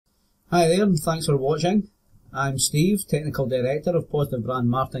Hi there and thanks for watching. I'm Steve, Technical Director of Positive Brand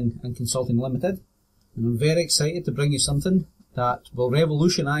Marketing and Consulting Limited, and I'm very excited to bring you something that will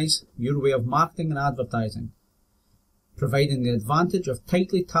revolutionise your way of marketing and advertising, providing the advantage of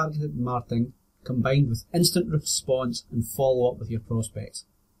tightly targeted marketing combined with instant response and follow-up with your prospects.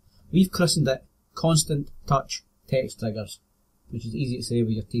 We've christened it Constant Touch Text Triggers, which is easy to say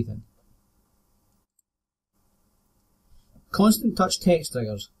with your teeth in. Constant Touch Text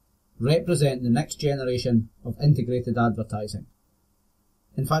Triggers represent the next generation of integrated advertising.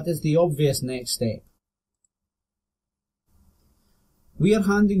 In fact, it's the obvious next step. We are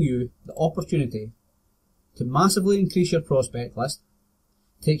handing you the opportunity to massively increase your prospect list,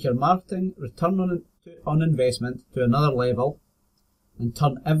 take your marketing return on investment to another level, and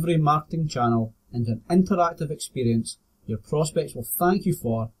turn every marketing channel into an interactive experience your prospects will thank you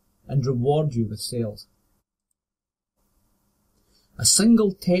for and reward you with sales. A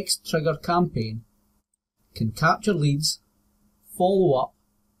single text trigger campaign can capture leads, follow up,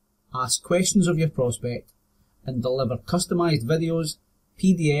 ask questions of your prospect, and deliver customized videos,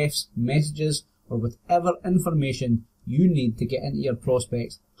 PDFs, messages, or whatever information you need to get into your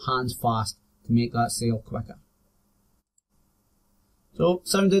prospects hands fast to make that sale quicker. So,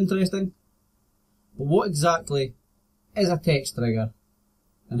 sound interesting? But what exactly is a text trigger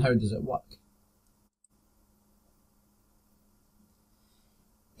and how does it work?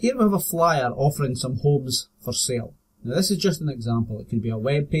 Here we have a flyer offering some homes for sale. Now this is just an example. It could be a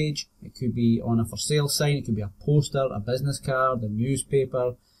web page, it could be on a for sale sign, it could be a poster, a business card, a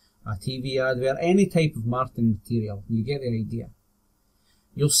newspaper, a TV advert, any type of marketing material. You get the idea.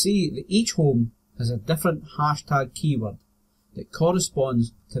 You'll see that each home has a different hashtag keyword that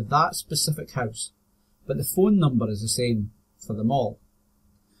corresponds to that specific house, but the phone number is the same for them all.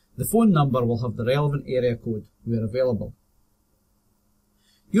 The phone number will have the relevant area code where available.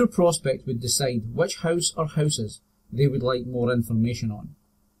 Your prospect would decide which house or houses they would like more information on.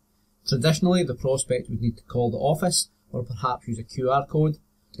 Traditionally, the prospect would need to call the office or perhaps use a QR code,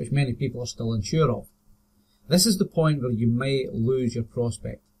 which many people are still unsure of. This is the point where you may lose your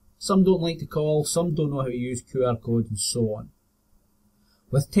prospect. Some don't like to call, some don't know how to use QR code, and so on.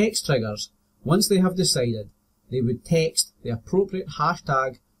 With text triggers, once they have decided, they would text the appropriate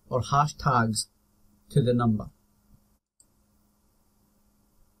hashtag or hashtags to the number.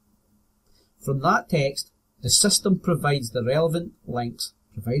 From that text, the system provides the relevant links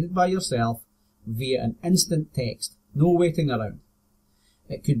provided by yourself via an instant text, no waiting around.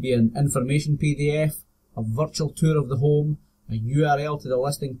 It could be an information PDF, a virtual tour of the home, a URL to the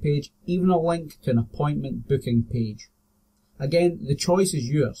listing page, even a link to an appointment booking page. Again, the choice is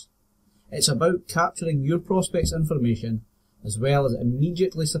yours. It's about capturing your prospects' information as well as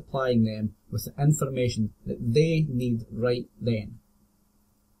immediately supplying them with the information that they need right then.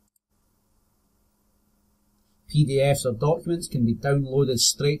 PDFs or documents can be downloaded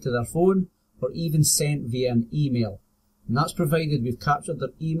straight to their phone or even sent via an email, and that's provided we've captured their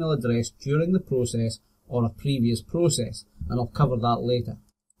email address during the process or a previous process, and I'll cover that later.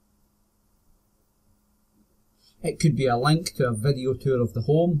 It could be a link to a video tour of the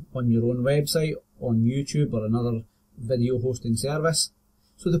home on your own website, on YouTube or another video hosting service,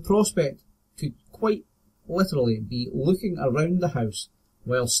 so the prospect could quite literally be looking around the house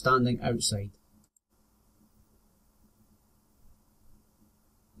while standing outside.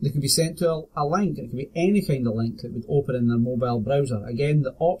 They could be sent to a link. It could be any kind of link that would open in their mobile browser. Again,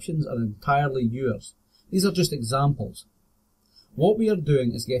 the options are entirely yours. These are just examples. What we are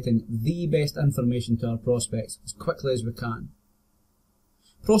doing is getting the best information to our prospects as quickly as we can.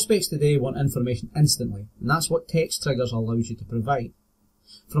 Prospects today want information instantly, and that's what text triggers allows you to provide.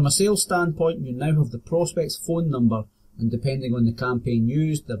 From a sales standpoint, you now have the prospect's phone number, and depending on the campaign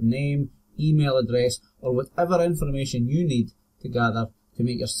used, their name, email address, or whatever information you need to gather to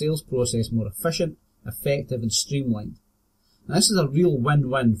make your sales process more efficient, effective and streamlined. And this is a real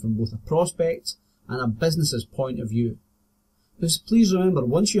win-win from both a prospect's and a business's point of view. Because please remember,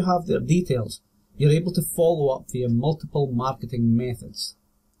 once you have their details, you're able to follow up via multiple marketing methods.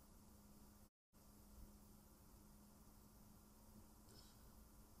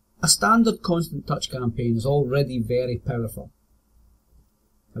 A standard constant touch campaign is already very powerful.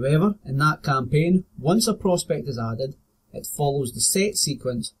 However, in that campaign, once a prospect is added, it follows the set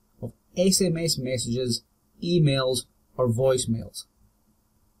sequence of SMS messages, emails, or voicemails.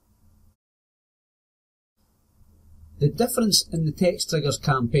 The difference in the text triggers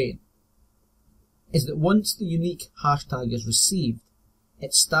campaign is that once the unique hashtag is received,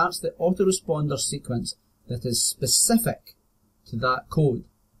 it starts the autoresponder sequence that is specific to that code.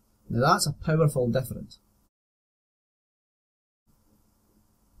 Now that's a powerful difference.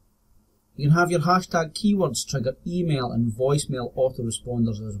 You can have your hashtag keywords trigger email and voicemail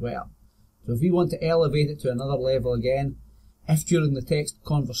autoresponders as well. So if we want to elevate it to another level again, if during the text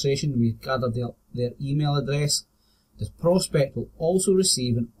conversation we gather their email address, the prospect will also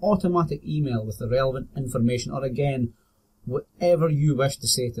receive an automatic email with the relevant information, or again, whatever you wish to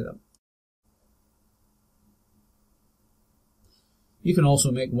say to them. You can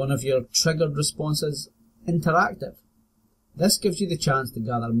also make one of your triggered responses interactive. This gives you the chance to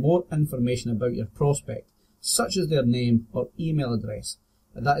gather more information about your prospect, such as their name or email address,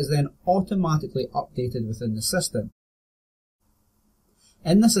 and that is then automatically updated within the system.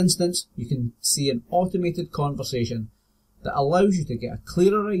 In this instance, you can see an automated conversation that allows you to get a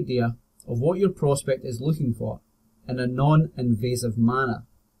clearer idea of what your prospect is looking for in a non-invasive manner.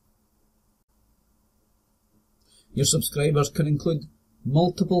 Your subscribers can include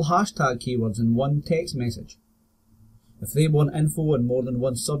multiple hashtag keywords in one text message. If they want info on more than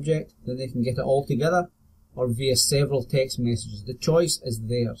one subject, then they can get it all together or via several text messages. The choice is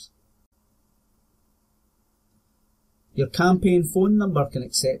theirs. Your campaign phone number can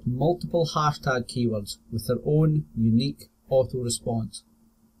accept multiple hashtag keywords with their own unique auto-response.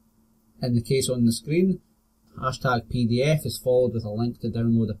 In the case on the screen, hashtag PDF is followed with a link to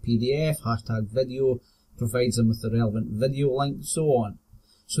download a PDF, hashtag video provides them with the relevant video link, and so on.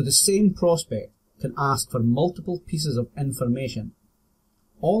 So the same prospect can ask for multiple pieces of information,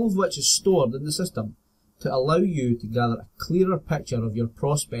 all of which is stored in the system to allow you to gather a clearer picture of your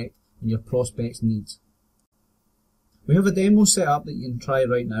prospect and your prospect's needs. We have a demo set up that you can try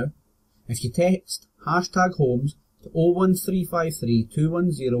right now. If you text hashtag homes to 01353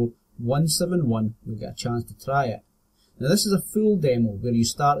 210 171, you'll get a chance to try it. Now this is a full demo where you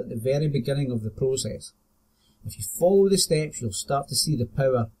start at the very beginning of the process. If you follow the steps, you'll start to see the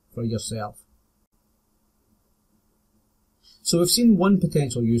power for yourself. So we've seen one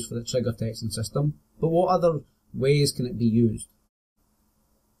potential use for the trigger texting system, but what other ways can it be used?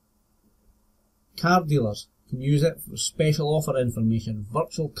 Car dealers can use it for special offer information,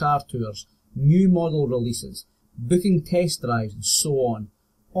 virtual car tours, new model releases, booking test drives and so on.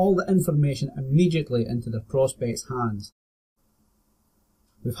 All the information immediately into their prospects' hands.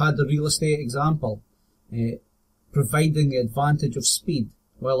 We've had the real estate example, providing the advantage of speed.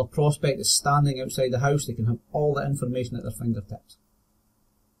 While a prospect is standing outside the house, they can have all the information at their fingertips.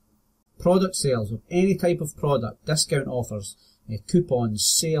 Product sales of any type of product, discount offers, coupons,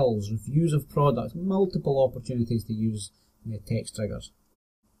 sales, reviews of products, multiple opportunities to use text triggers.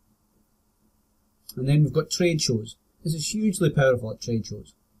 And then we've got trade shows. This is hugely powerful at trade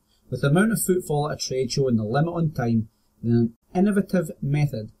shows. With the amount of footfall at a trade show and the limit on time, an innovative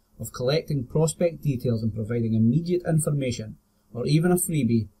method of collecting prospect details and providing immediate information, or even a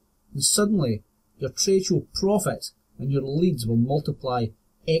freebie, and suddenly your trade show profits and your leads will multiply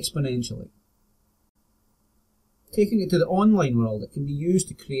exponentially. Taking it to the online world, it can be used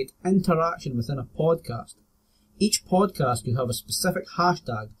to create interaction within a podcast. Each podcast could have a specific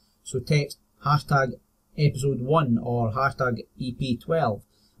hashtag, so text hashtag episode 1 or hashtag EP12,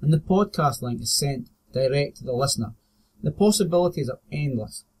 and the podcast link is sent direct to the listener. The possibilities are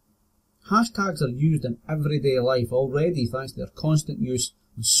endless. Hashtags are used in everyday life already thanks to their constant use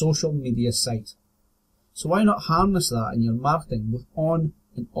on social media sites. So why not harness that in your marketing both on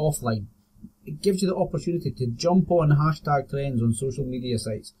and offline? It gives you the opportunity to jump on hashtag trends on social media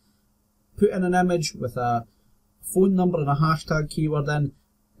sites. Put in an image with a phone number and a hashtag keyword in,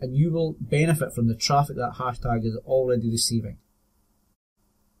 and you will benefit from the traffic that hashtag is already receiving.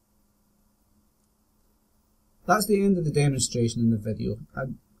 That's the end of the demonstration in the video. I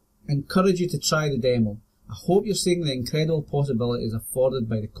encourage you to try the demo. I hope you're seeing the incredible possibilities afforded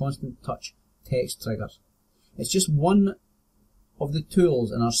by the Constant Touch text triggers. It's just one of the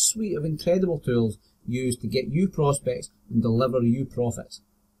tools in our suite of incredible tools used to get you prospects and deliver you profits.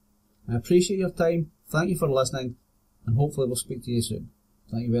 I appreciate your time, thank you for listening, and hopefully we'll speak to you soon.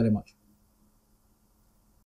 Thank you very much.